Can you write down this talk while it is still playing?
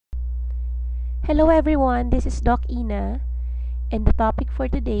Hello everyone, this is Doc Ina, and the topic for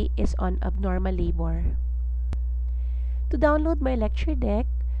today is on abnormal labor. To download my lecture deck,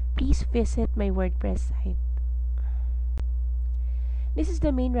 please visit my WordPress site. This is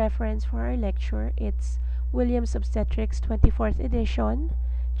the main reference for our lecture. It's Williams Obstetrics 24th edition,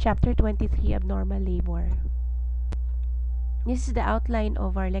 Chapter 23, Abnormal Labor. This is the outline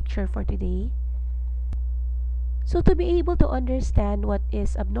of our lecture for today. So to be able to understand what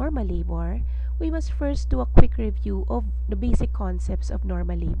is abnormal labor, we must first do a quick review of the basic concepts of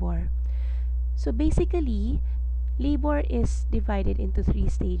normal labor. So basically, labor is divided into three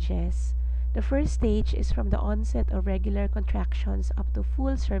stages. The first stage is from the onset of regular contractions up to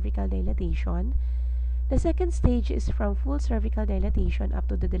full cervical dilatation. The second stage is from full cervical dilatation up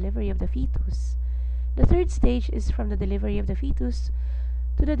to the delivery of the fetus. The third stage is from the delivery of the fetus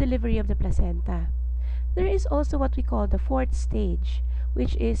to the delivery of the placenta. There is also what we call the fourth stage,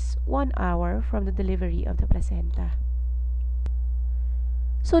 which is 1 hour from the delivery of the placenta.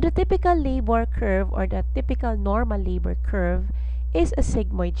 So the typical labor curve or the typical normal labor curve is a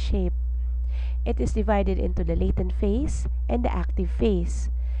sigmoid shape. It is divided into the latent phase and the active phase.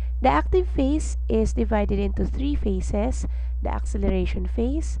 The active phase is divided into three phases: the acceleration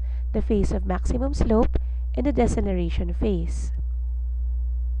phase, the phase of maximum slope, and the deceleration phase.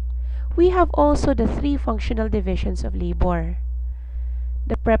 We have also the three functional divisions of labor.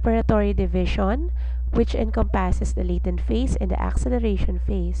 The preparatory division, which encompasses the latent phase and the acceleration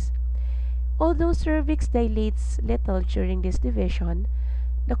phase. Although cervix dilates little during this division,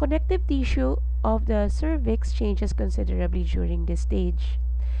 the connective tissue of the cervix changes considerably during this stage.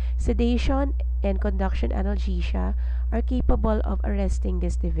 Sedation and conduction analgesia are capable of arresting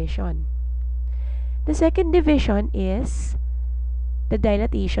this division. The second division is the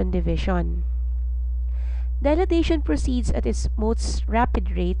dilatation division. Dilatation proceeds at its most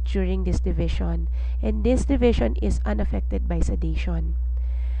rapid rate during this division, and this division is unaffected by sedation.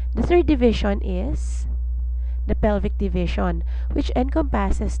 The third division is the pelvic division, which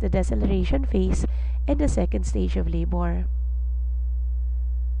encompasses the deceleration phase and the second stage of labor.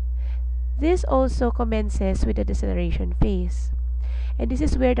 This also commences with the deceleration phase, and this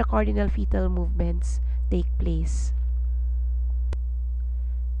is where the cardinal fetal movements take place.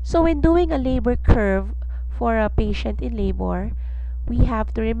 So when doing a labor curve for a patient in labor, we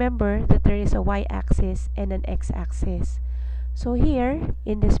have to remember that there is a y-axis and an x-axis. So here,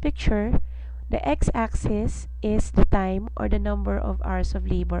 in this picture, the x-axis is the time or the number of hours of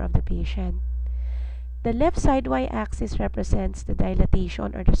labor of the patient. The left side y-axis represents the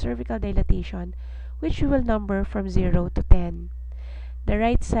dilatation or the cervical dilatation, which we will number from 0 to 10. The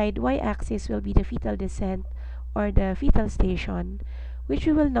right side y-axis will be the fetal descent or the fetal station, which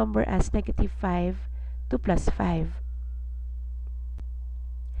we will number as -5 to +5.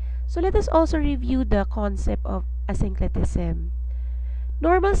 So let us also review the concept of asyncletism.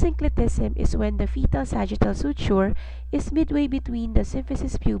 Normal syncletism is when the fetal sagittal suture is midway between the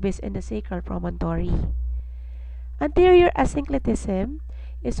symphysis pubis and the sacral promontory. Anterior asyncletism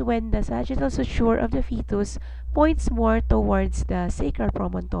is when the sagittal suture of the fetus points more towards the sacral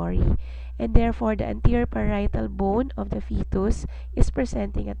promontory, and therefore the anterior parietal bone of the fetus is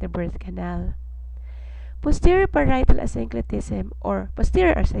presenting at the birth canal. Posterior parietal asyncletism or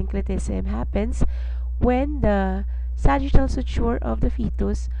posterior asyncletism happens when the sagittal suture of the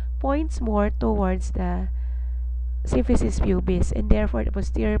fetus points more towards the symphysis pubis, and therefore the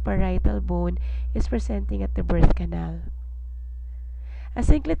posterior parietal bone is presenting at the birth canal.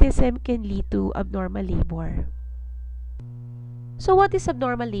 Asyncletism can lead to abnormal labor. So what is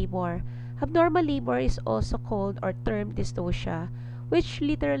abnormal labor? Abnormal labor is also called or termed dystocia, which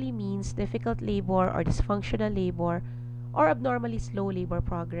literally means difficult labor or dysfunctional labor or abnormally slow labor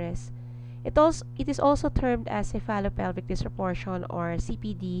progress. It is also termed as cephalopelvic disproportion or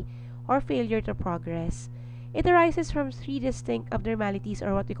CPD or failure to progress. It arises from three distinct abnormalities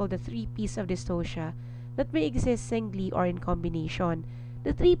or what we call the three P's of dystocia that may exist singly or in combination.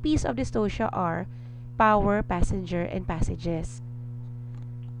 The three P's of dystocia are power, passenger, and passages.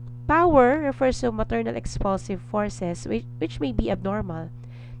 Power refers to maternal expulsive forces which may be abnormal.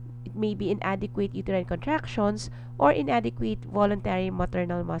 It may be inadequate uterine contractions or inadequate voluntary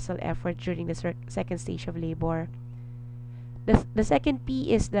maternal muscle effort during the second stage of labor. The second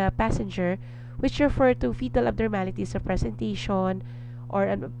P is the passenger, which refer to fetal abnormalities of presentation or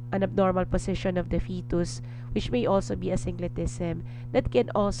an abnormal position of the fetus, which may also be asyncletism that can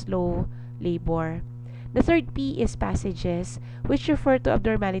also slow labor. The third P is passages, which refer to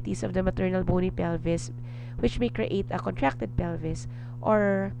abnormalities of the maternal bony pelvis, which may create a contracted pelvis,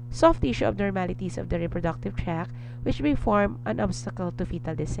 or soft tissue abnormalities of the reproductive tract, which may form an obstacle to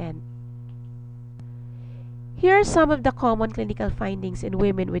fetal descent. Here are some of the common clinical findings in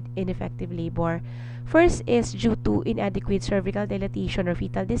women with ineffective labor. First is due to inadequate cervical dilatation or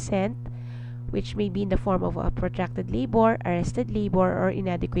fetal descent, which may be in the form of a protracted labor, arrested labor, or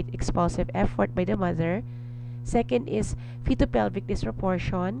inadequate expulsive effort by the mother. Second is fetopelvic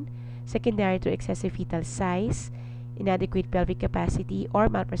disproportion, secondary to excessive fetal size, inadequate pelvic capacity, or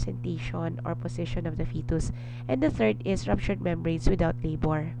malpresentation or position of the fetus. And the third is ruptured membranes without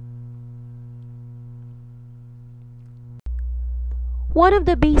labor. One of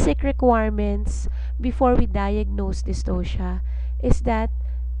the basic requirements before we diagnose dystocia is that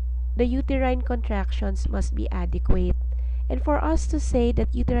the uterine contractions must be adequate. And for us to say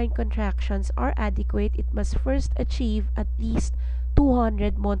that uterine contractions are adequate, it must first achieve at least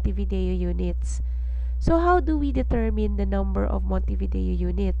 200 Montevideo units. So how do we determine the number of Montevideo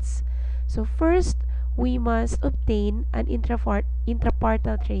units? So first, we must obtain an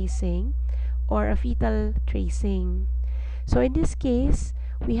intrapartal tracing or a fetal tracing. So in this case,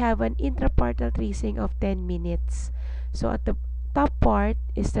 we have an intrapartal tracing of 10 minutes. So at the top part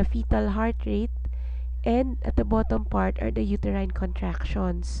is the fetal heart rate, and at the bottom part are the uterine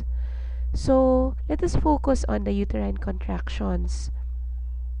contractions. So let us focus on the uterine contractions.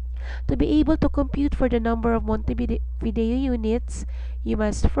 To be able to compute for the number of Montevideo units, you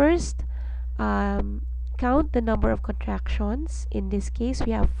must first count the number of contractions. In this case,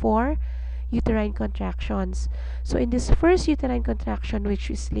 we have 4 uterine contractions. So in this first uterine contraction, which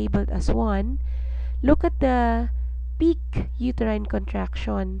is labeled as 1, look at the peak uterine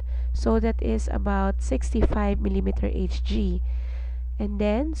contraction. So that is about 65 millimeter Hg. And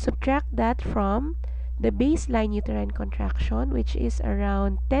then subtract that from the baseline uterine contraction, which is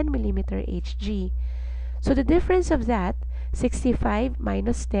around 10 millimeter Hg. So the difference of that, 65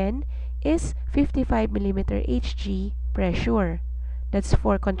 minus 10, is 55 millimeter Hg pressure. That's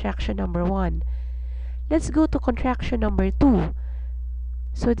for contraction number 1. Let's go to contraction number 2.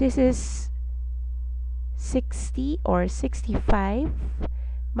 So this is 60 or 65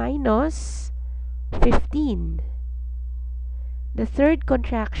 minus 15. The third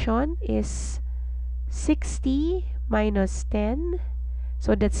contraction is 60 minus 10.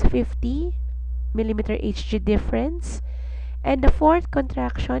 So that's 50 millimeter Hg difference. And the fourth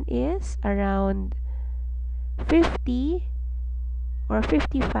contraction is around 50 or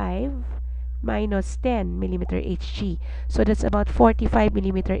 55 minus 10 millimeter Hg. So that's about 45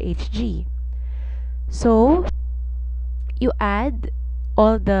 millimeter Hg. So you add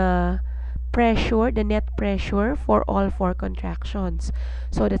all the pressure, the net pressure for all 4 contractions.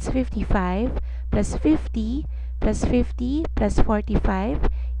 So that's 55 plus 50 plus 50 plus 45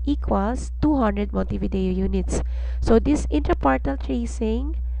 equals 200 Montevideo units. So this intrapartal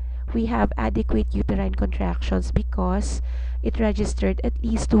tracing, we have adequate uterine contractions because it registered at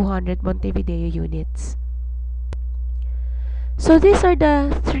least 200 Montevideo units. So these are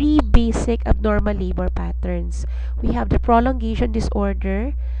the 3 basic abnormal labor patterns. We have the prolongation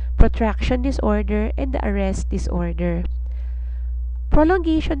disorder, protraction disorder, and the arrest disorder.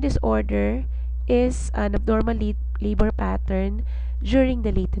 Prolongation disorder is an abnormal labor pattern during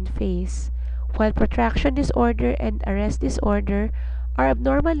the latent phase, while protraction disorder and arrest disorder are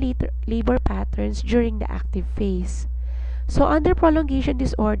abnormal labor patterns during the active phase. So under prolongation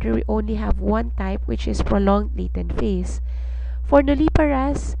disorder, we only have one type, which is prolonged latent phase. For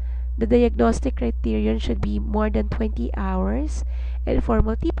nulliparous, the diagnostic criterion should be more than 20 hours, and for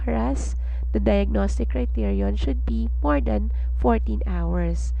multiparous, the diagnostic criterion should be more than 14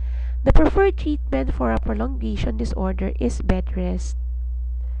 hours. The preferred treatment for a prolongation disorder is bed rest.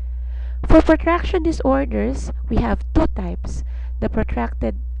 For protraction disorders, we have 2 types, the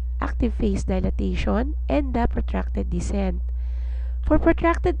protracted active phase dilatation and the protracted descent. For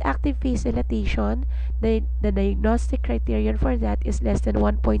protracted active phase dilatation, the diagnostic criterion for that is less than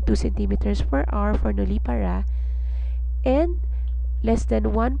 1.2 centimeters per hour for nullipara and less than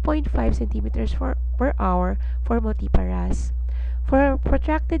 1.5 centimeters per hour for multiparas. For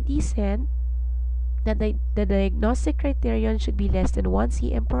protracted descent, the diagnostic criterion should be less than 1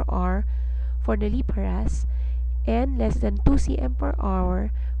 cm per hour for nulliparas and less than 2 cm per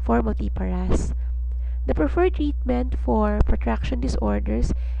hour for multiparas. The preferred treatment for protraction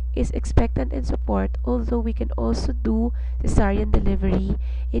disorders is expectant and support, although we can also do cesarean delivery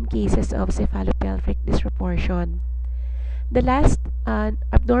in cases of cephalopelvic disproportion. The last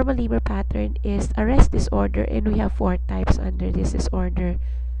abnormal labor pattern is arrest disorder, and we have 4 types under this disorder.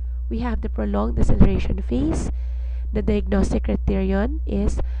 We have the prolonged deceleration phase. The diagnostic criterion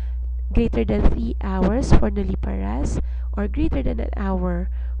is greater than 3 hours for nulliparas or greater than an hour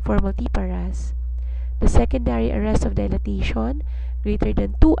for multiparas. The secondary arrest of dilatation, greater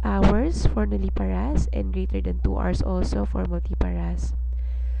than 2 hours for nulliparous, and greater than 2 hours also for multiparous.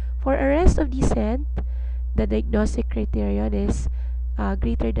 For arrest of descent, the diagnostic criterion is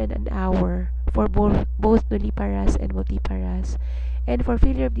greater than an hour for both nulliparous and multiparous. And for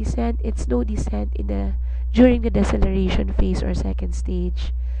failure of descent, it's no descent during the deceleration phase or second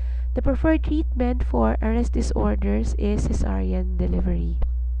stage. The preferred treatment for arrest disorders is cesarean delivery.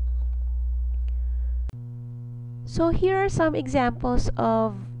 So here are some examples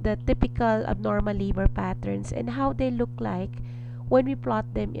of the typical abnormal labor patterns and how they look like when we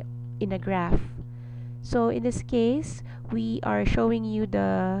plot them in a graph. So in this case, we are showing you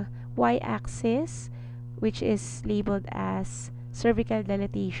the y-axis, which is labeled as cervical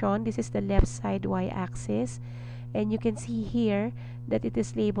dilatation. This is the left side y-axis, and you can see here that it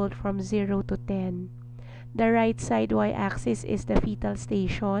is labeled from 0 to 10. The right side y-axis is the fetal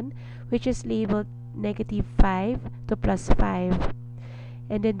station, which is labeled -5 to +5.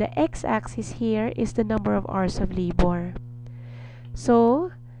 And then the x-axis here is the number of hours of labor.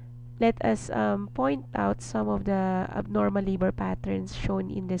 So let us point out some of the abnormal labor patterns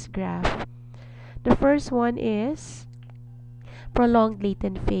shown in this graph. The first one is prolonged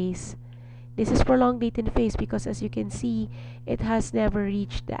latent phase. This is prolonged latent phase because, as you can see, it has never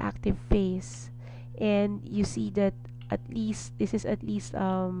reached the active phase. And you see that this is at least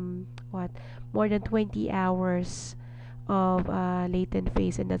more than 20 hours of latent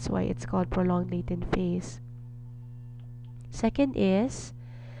phase, and that's why it's called prolonged latent phase. Second is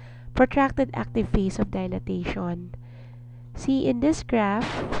protracted active phase of dilatation. See, in this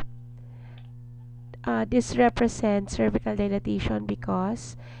graph, this represents cervical dilatation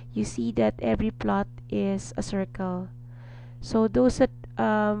because you see that every plot is a circle. So those that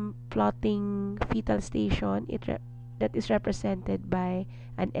plotting fetal station, that is represented by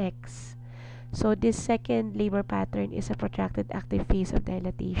an X. So this second labor pattern is a protracted active phase of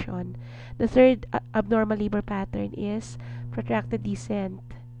dilatation. The third abnormal labor pattern is protracted descent.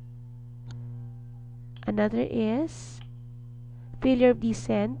 Another is failure of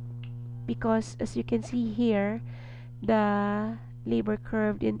descent because, as you can see here, the labor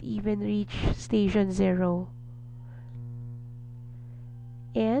curve didn't even reach station 0.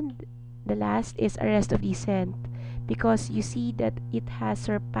 And the last is arrest of descent because you see that it has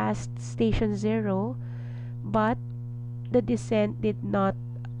surpassed station 0, but the descent did not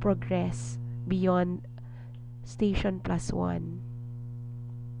progress beyond station +1.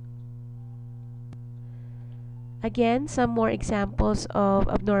 Again, some more examples of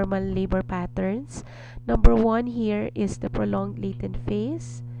abnormal labor patterns. Number 1 here is the prolonged latent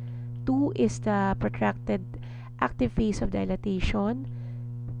phase. 2 is the protracted active phase of dilatation.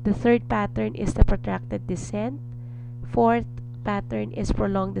 The third pattern is the protracted descent. Fourth pattern is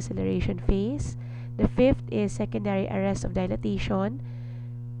prolonged deceleration phase. The fifth is secondary arrest of dilatation.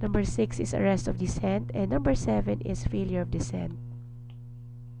 Number 6 is arrest of descent. And number 7 is failure of descent.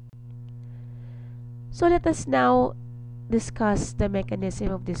 So let us now discuss the mechanism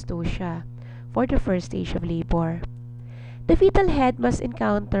of dystocia for the first stage of labor. The fetal head must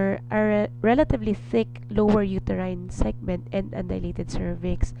encounter a relatively thick lower uterine segment and undilated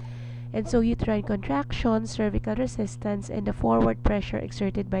cervix. And so uterine contraction, cervical resistance, and the forward pressure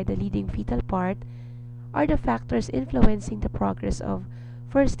exerted by the leading fetal part are the factors influencing the progress of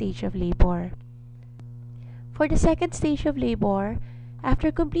first stage of labor. For the second stage of labor,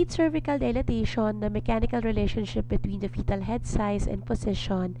 after complete cervical dilatation, the mechanical relationship between the fetal head size and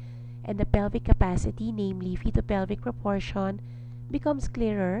position and the pelvic capacity, namely feto-pelvic proportion, becomes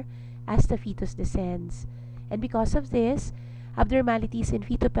clearer as the fetus descends. And because of this, abnormalities in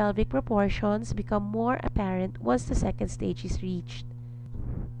feto-pelvic proportions become more apparent once the second stage is reached.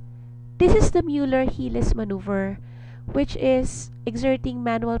 This is the Mueller-Heelis maneuver, which is exerting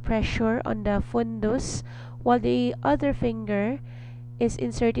manual pressure on the fundus while the other finger is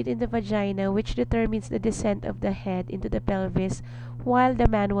inserted in the vagina, which determines the descent of the head into the pelvis while the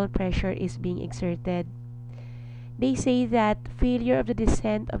manual pressure is being exerted. They say that failure of the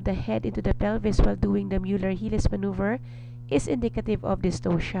descent of the head into the pelvis while doing the Mueller-Heelis maneuver is indicative of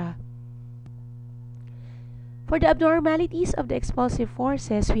dystocia. For the abnormalities of the expulsive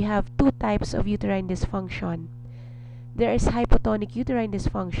forces, we have two types of uterine dysfunction. There is hypotonic uterine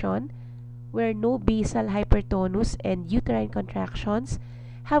dysfunction, where no basal hypertonus and uterine contractions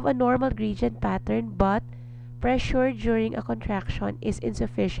have a normal gradient pattern, but pressure during a contraction is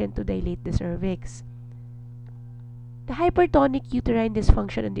insufficient to dilate the cervix. The hypertonic uterine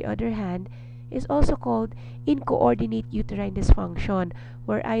dysfunction, on the other hand, is also called incoordinate uterine dysfunction,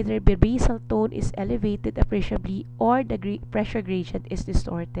 where either the basal tone is elevated appreciably or the pressure gradient is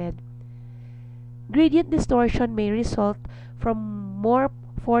distorted. Gradient distortion may result from more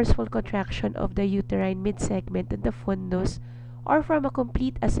forceful contraction of the uterine midsegment than the fundus, or from a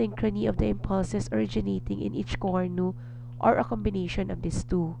complete asynchrony of the impulses originating in each cornu, or a combination of these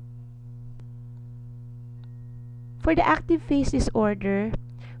two. For the active phase disorder,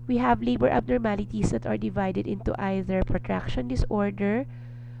 we have labor abnormalities that are divided into either protraction disorder,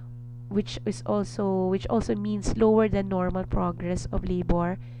 which also means lower than normal progress of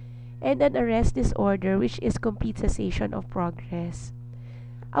labor, and an arrest disorder, which is complete cessation of progress.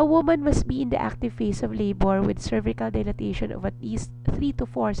 A woman must be in the active phase of labor with cervical dilatation of at least 3 to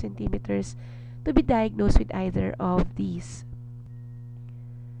 4 centimeters to be diagnosed with either of these.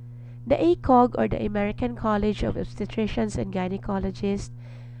 The ACOG, or the American College of Obstetricians and Gynecologists,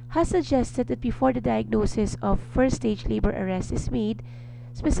 has suggested that before the diagnosis of first-stage labor arrest is made,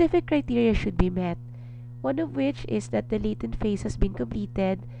 specific criteria should be met, one of which is that the latent phase has been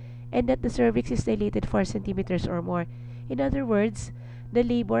completed and that the cervix is dilated 4 centimeters or more. In other words, the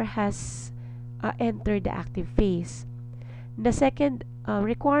labor has entered the active phase. The second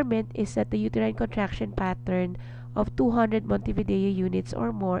requirement is that the uterine contraction pattern of 200 Montevideo units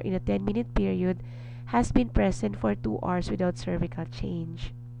or more in a 10-minute period has been present for 2 hours without cervical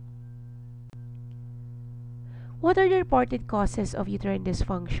change. What are the reported causes of uterine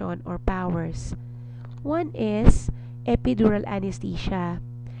dysfunction or POWERS? One is epidural anesthesia.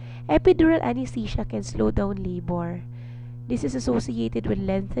 Epidural anesthesia can slow down labor. This is associated with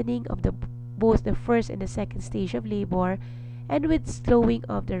lengthening of both the first and the second stage of labor and with slowing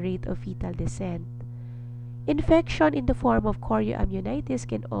of the rate of fetal descent. Infection in the form of chorioamnionitis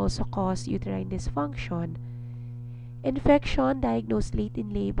can also cause uterine dysfunction. Infection diagnosed late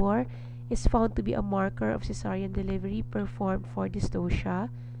in labor is found to be a marker of cesarean delivery performed for dystocia,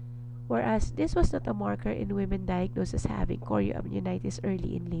 whereas this was not a marker in women diagnosed as having chorioamnionitis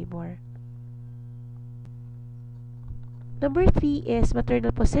early in labor. Number 3 is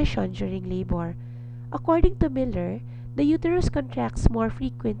maternal position during labor. According to Miller, the uterus contracts more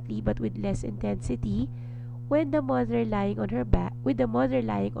frequently but with less intensity when the mother lying on her back,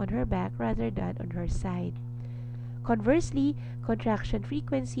 rather than on her side. Conversely, contraction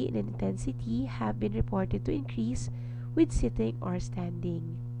frequency and intensity have been reported to increase with sitting or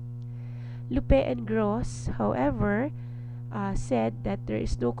standing. Lupe and Gross, however, said that there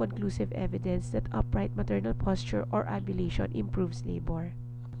is no conclusive evidence that upright maternal posture or ambulation improves labor.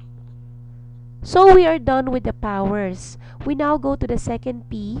 So we are done with the POWERS. We now go to the second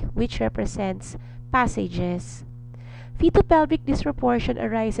P, which represents passages. Fetal-pelvic disproportion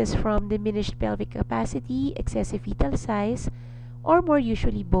arises from diminished pelvic capacity, excessive fetal size, or more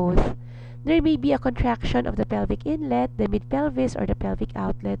usually both. There may be a contraction of the pelvic inlet, the mid-pelvis, or the pelvic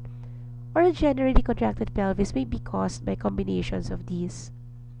outlet, or a generally contracted pelvis may be caused by combinations of these.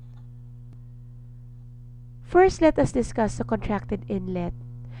 First, let us discuss the contracted inlet.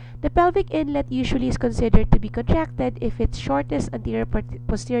 The pelvic inlet usually is considered to be contracted if its shortest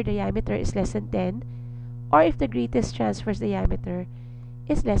anterior-posterior diameter is less than 10, or if the greatest transverse diameter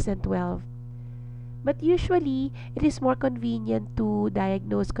is less than 12. But usually, it is more convenient to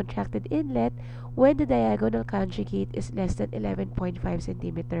diagnose contracted inlet when the diagonal conjugate is less than 11.5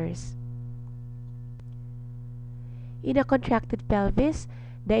 centimeters. In a contracted pelvis,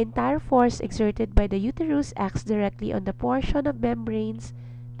 the entire force exerted by the uterus acts directly on the portion of membranes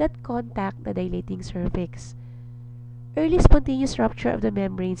that contact the dilating cervix. Early spontaneous rupture of the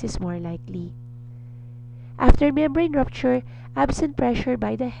membranes is more likely. After membrane rupture, absent pressure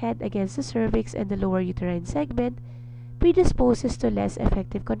by the head against the cervix and the lower uterine segment predisposes to less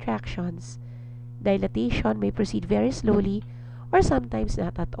effective contractions. Dilatation may proceed very slowly or sometimes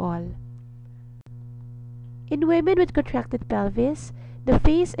not at all. In women with contracted pelvis, the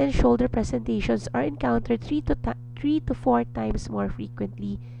face and shoulder presentations are encountered 3 to 4 times more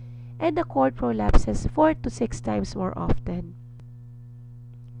frequently, and the cord prolapses 4 to 6 times more often.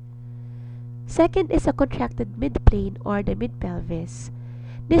 Second is a contracted midplane or the midpelvis.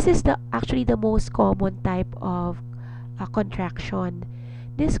 This is actually the most common type of contraction.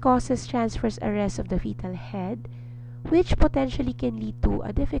 This causes transverse arrest of the fetal head, which potentially can lead to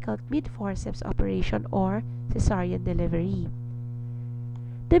a difficult mid-forceps operation or cesarean delivery.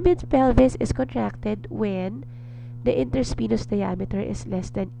 The midpelvis is contracted when the interspinous diameter is less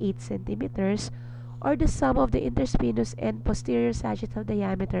than 8 centimeters, or the sum of the interspinous and posterior sagittal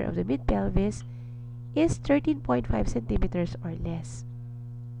diameter of the midpelvis is 13.5 centimeters or less.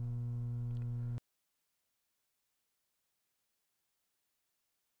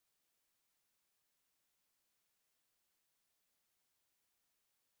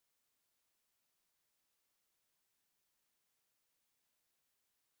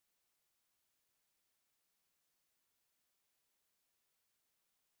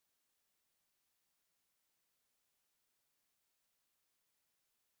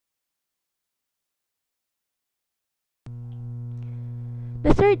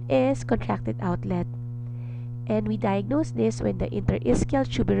 The third is contracted outlet, and we diagnose this when the interischial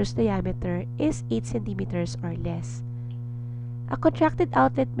tuberous diameter is 8 centimeters or less. A contracted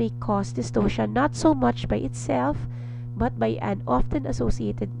outlet may cause dystocia not so much by itself, but by an often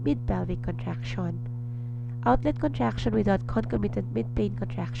associated mid-pelvic contraction. Outlet contraction without concomitant mid-plane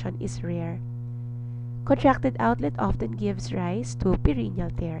contraction is rare. Contracted outlet often gives rise to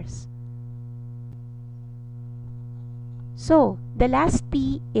perineal tears. So, the last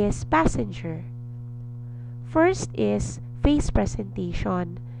P is passenger. First is phase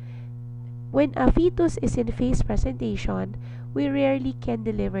presentation. When a fetus is in phase presentation, we rarely can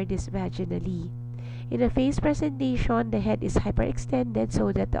deliver this vaginally. In a phase presentation, the head is hyperextended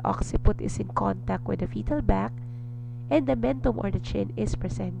so that the occiput is in contact with the fetal back and the mentum or the chin is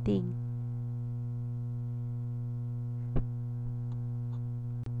presenting.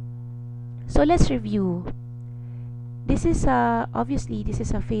 So let's review. This is obviously this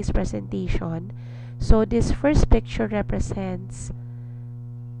is a phase presentation. So this first picture represents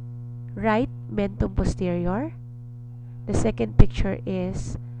right mentum posterior. The second picture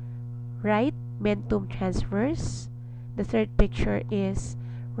is right mentum transverse. The third picture is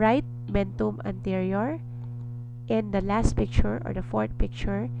right mentum anterior. And the last picture, or the fourth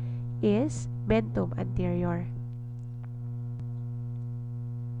picture, is mentum anterior.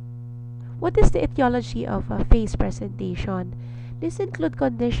 What is the etiology of a phase presentation? These include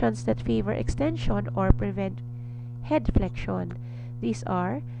conditions that favor extension or prevent head flexion. These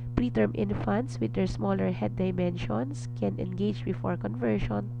are preterm infants with their smaller head dimensions can engage before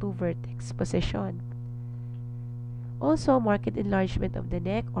conversion to vertex position. Also, marked enlargement of the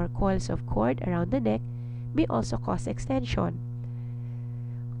neck or coils of cord around the neck may also cause extension.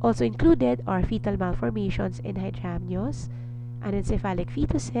 Also included are fetal malformations in hydramnios, anencephalic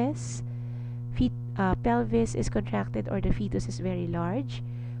fetuses, pelvis is contracted or the fetus is very large,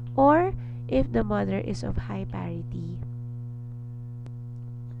 or if the mother is of high parity.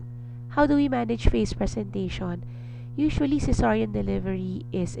 How do we manage phase presentation? Usually cesarean delivery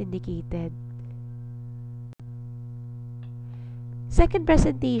is indicated. Second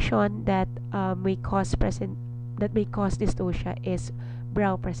presentation that may cause dystocia is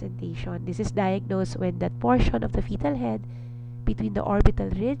brow presentation. This is diagnosed when that portion of the fetal head between the orbital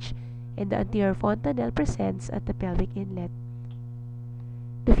ridge and the anterior fontanelle presents at the pelvic inlet.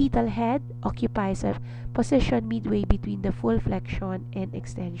 The fetal head occupies a position midway between the full flexion and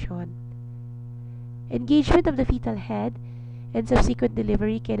extension. Engagement of the fetal head and subsequent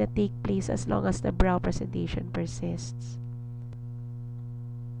delivery cannot take place as long as the brow presentation persists.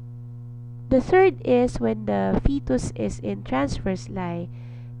 The third is when the fetus is in transverse lie.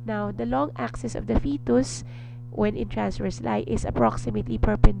 Now, the long axis of the fetus when in transverse lie is approximately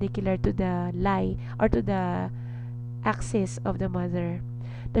perpendicular to the lie or to the axis of the mother.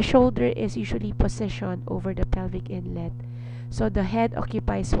 The shoulder is usually positioned over the pelvic inlet. So the head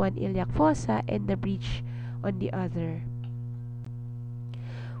occupies one iliac fossa and the breech on the other.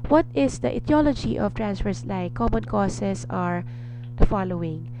 What is the etiology of transverse lie? Common causes are the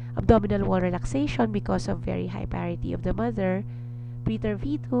following: abdominal wall relaxation because of very high parity of the mother, preterm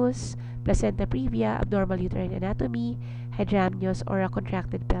fetus, placenta previa, abnormal uterine anatomy, hydramnios, or a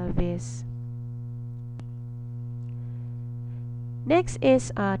contracted pelvis. Next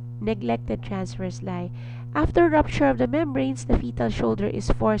is neglected transverse lie. After rupture of the membranes, the fetal shoulder is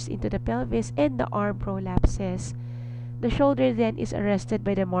forced into the pelvis and the arm prolapses. The shoulder then is arrested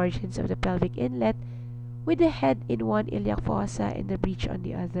by the margins of the pelvic inlet, with the head in one iliac fossa and the breech on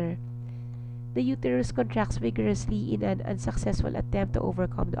the other. The uterus contracts vigorously in an unsuccessful attempt to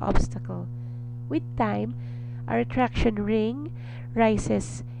overcome the obstacle. With time, a retraction ring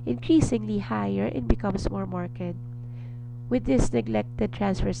rises increasingly higher and becomes more marked. With this neglected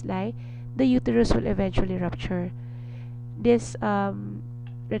transverse lie, the uterus will eventually rupture. This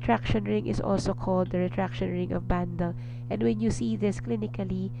retraction ring is also called the retraction ring of Bandel, and when you see this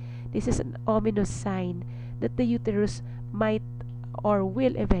clinically, this is an ominous sign that the uterus might or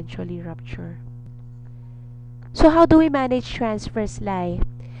will eventually rupture. So how do we manage transverse lie?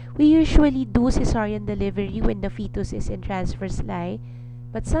 We usually do cesarean delivery when the fetus is in transverse lie,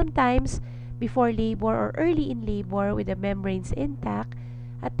 but sometimes before labor or early in labor with the membranes intact,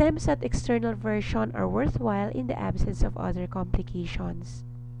 attempts at external version are worthwhile in the absence of other complications.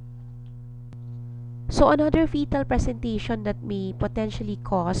 So another fetal presentation that may potentially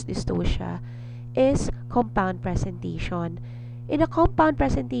cause dystocia is compound presentation. In a compound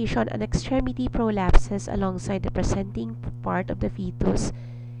presentation, an extremity prolapses alongside the presenting part of the fetus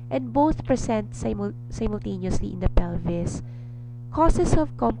and both present simultaneously in the pelvis. Causes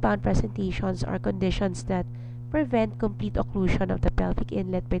of compound presentations are conditions that prevent complete occlusion of the pelvic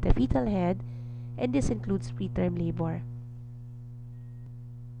inlet by the fetal head, and this includes preterm labor.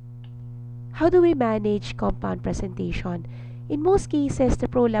 How do we manage compound presentation? In most cases, the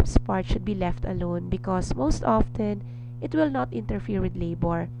prolapse part should be left alone because most often it will not interfere with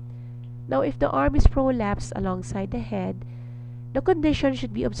labor. Now, if the arm is prolapsed alongside the head, the condition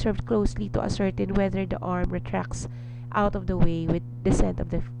should be observed closely to ascertain whether the arm retracts out of the way with descent of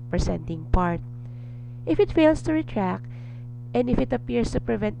the presenting part. If it fails to retract, and if it appears to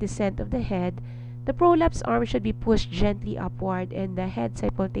prevent descent of the head, the prolapse arm should be pushed gently upward and the head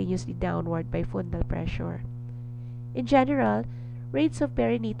simultaneously downward by fundal pressure. In general, rates of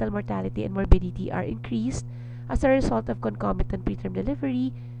perinatal mortality and morbidity are increased as a result of concomitant preterm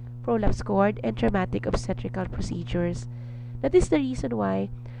delivery, prolapse cord, and traumatic obstetrical procedures. That is the reason why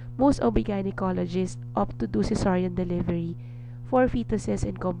most OB-gynecologists opt to do cesarean delivery for fetuses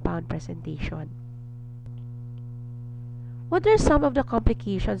in compound presentation. What are some of the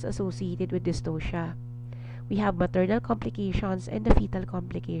complications associated with dystocia? We have maternal complications and the fetal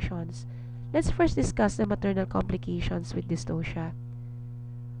complications. Let's first discuss the maternal complications with dystocia.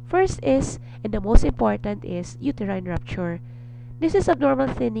 First is, and the most important is, uterine rupture. This is abnormal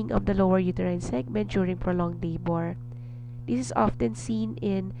thinning of the lower uterine segment during prolonged labor. This is often seen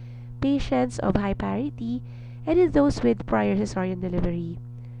in patients of high parity and in those with prior cesarean delivery.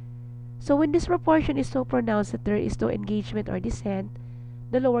 So when this proportion is so pronounced that there is no engagement or descent,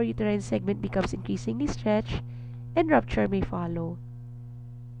 the lower uterine segment becomes increasingly stretched and rupture may follow.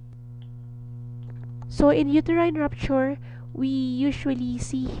 So in uterine rupture, we usually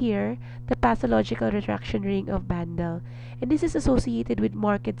see here the pathological retraction ring of Bandel, and this is associated with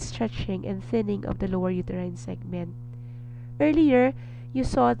marked stretching and thinning of the lower uterine segment. Earlier, you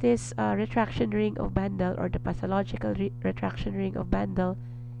saw this retraction ring of Bandel or the pathological retraction ring of Bandel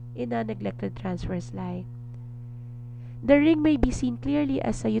in a neglected transverse lie. The ring may be seen clearly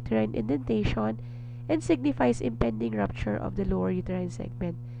as a uterine indentation and signifies impending rupture of the lower uterine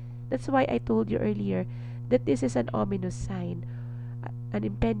segment. That's why I told you earlier that this is an ominous sign, an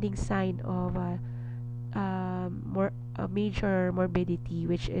impending sign of a major morbidity,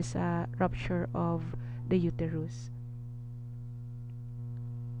 which is a rupture of the uterus.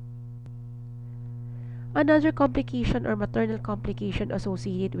 Another complication or maternal complication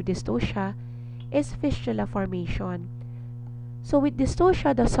associated with dystocia is fistula formation. So with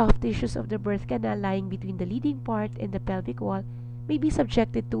dystocia, the soft tissues of the birth canal lying between the leading part and the pelvic wall may be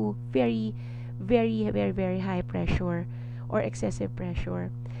subjected to very high pressure or excessive pressure.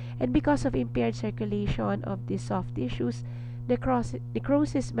 And because of impaired circulation of these soft tissues,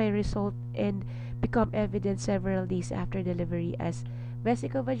 necrosis may result and become evident several days after delivery as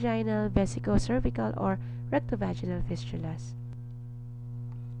vesicovaginal, vesicocervical, or rectovaginal fistulas.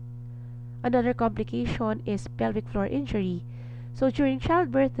 Another complication is pelvic floor injury. So during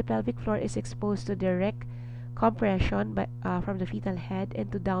childbirth, the pelvic floor is exposed to direct compression from the fetal head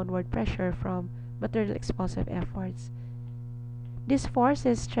and to downward pressure from maternal expulsive efforts. These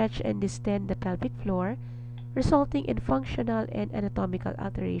forces stretch and distend the pelvic floor, resulting in functional and anatomical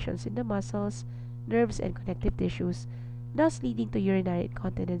alterations in the muscles, nerves, and connective tissues, thus leading to urinary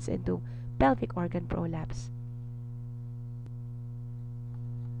incontinence and to pelvic organ prolapse.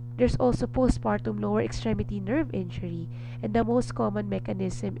 There's also postpartum lower extremity nerve injury, and the most common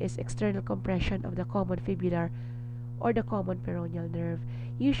mechanism is external compression of the common fibular or the common peroneal nerve,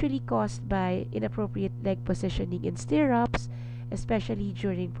 usually caused by inappropriate leg positioning in stirrups, especially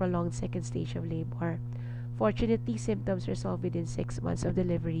during prolonged second stage of labor. Fortunately, symptoms resolve within 6 months of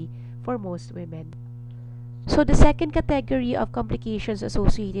delivery for most women. So the second category of complications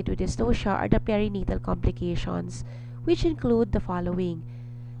associated with dystocia are the perinatal complications, which include the following: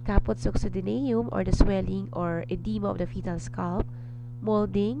 caput succedaneum or the swelling or edema of the fetal scalp,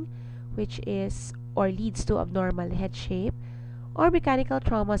 molding, which is or leads to abnormal head shape, or mechanical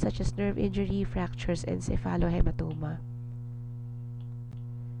trauma such as nerve injury, fractures, and cephalohematoma.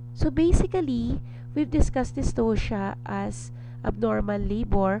 So basically, we've discussed dystocia as abnormal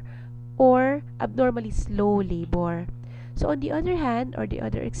labor or abnormally slow labor. So on the other hand, or the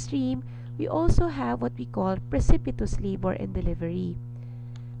other extreme, we also have what we call precipitous labor and delivery.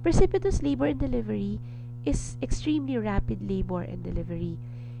 Precipitous labor and delivery is extremely rapid labor and delivery.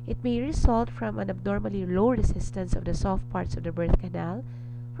 It may result from an abnormally low resistance of the soft parts of the birth canal,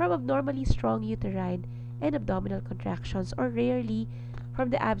 from abnormally strong uterine and abdominal contractions, or rarely from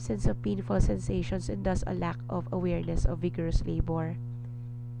the absence of painful sensations and thus a lack of awareness of vigorous labor.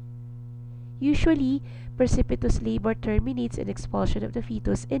 Usually, precipitous labor terminates in expulsion of the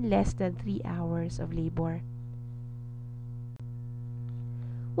fetus in less than 3 hours of labor.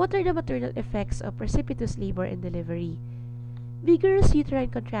 What are the maternal effects of precipitous labor and delivery? Vigorous uterine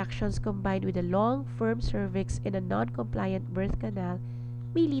contractions combined with a long, firm cervix and a non-compliant birth canal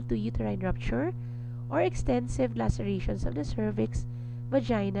may lead to uterine rupture or extensive lacerations of the cervix,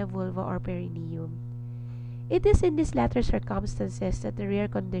 vagina, vulva, or perineum. It is in these latter circumstances that the rare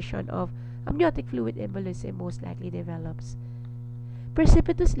condition of amniotic fluid embolism most likely develops.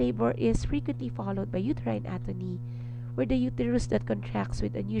 Precipitous labor is frequently followed by uterine atony, where the uterus that contracts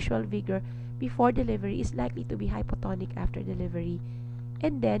with unusual vigor before delivery is likely to be hypotonic after delivery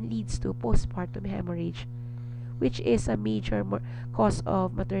and then leads to postpartum hemorrhage, which is a major cause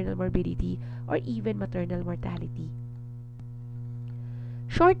of maternal morbidity or even maternal mortality.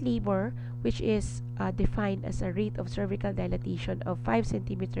 Short labor, which is defined as a rate of cervical dilatation of 5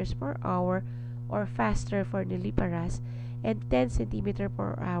 cm per hour or faster for nulliparous and 10 cm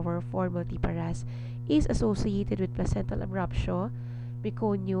per hour for multiparous, is associated with placental abruptio,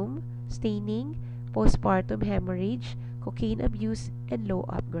 meconium, staining, postpartum hemorrhage, cocaine abuse, and low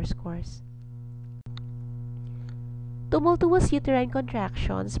Apgar scores. Tumultuous uterine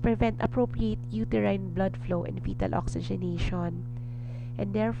contractions prevent appropriate uterine blood flow and fetal oxygenation,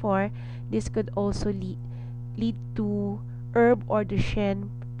 and therefore this could also lead to Erb or Duchenne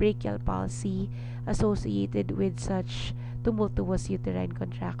brachial palsy associated with such tumultuous uterine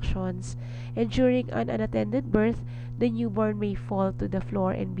contractions, and during an unattended birth, the newborn may fall to the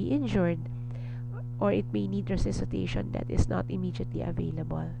floor and be injured, or it may need resuscitation that is not immediately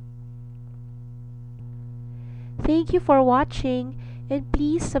available. Thank you for watching, and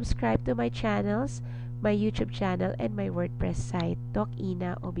please subscribe to my channels, my YouTube channel, and my WordPress site, Doc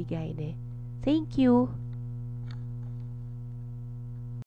Ina Obigaine. Thank you!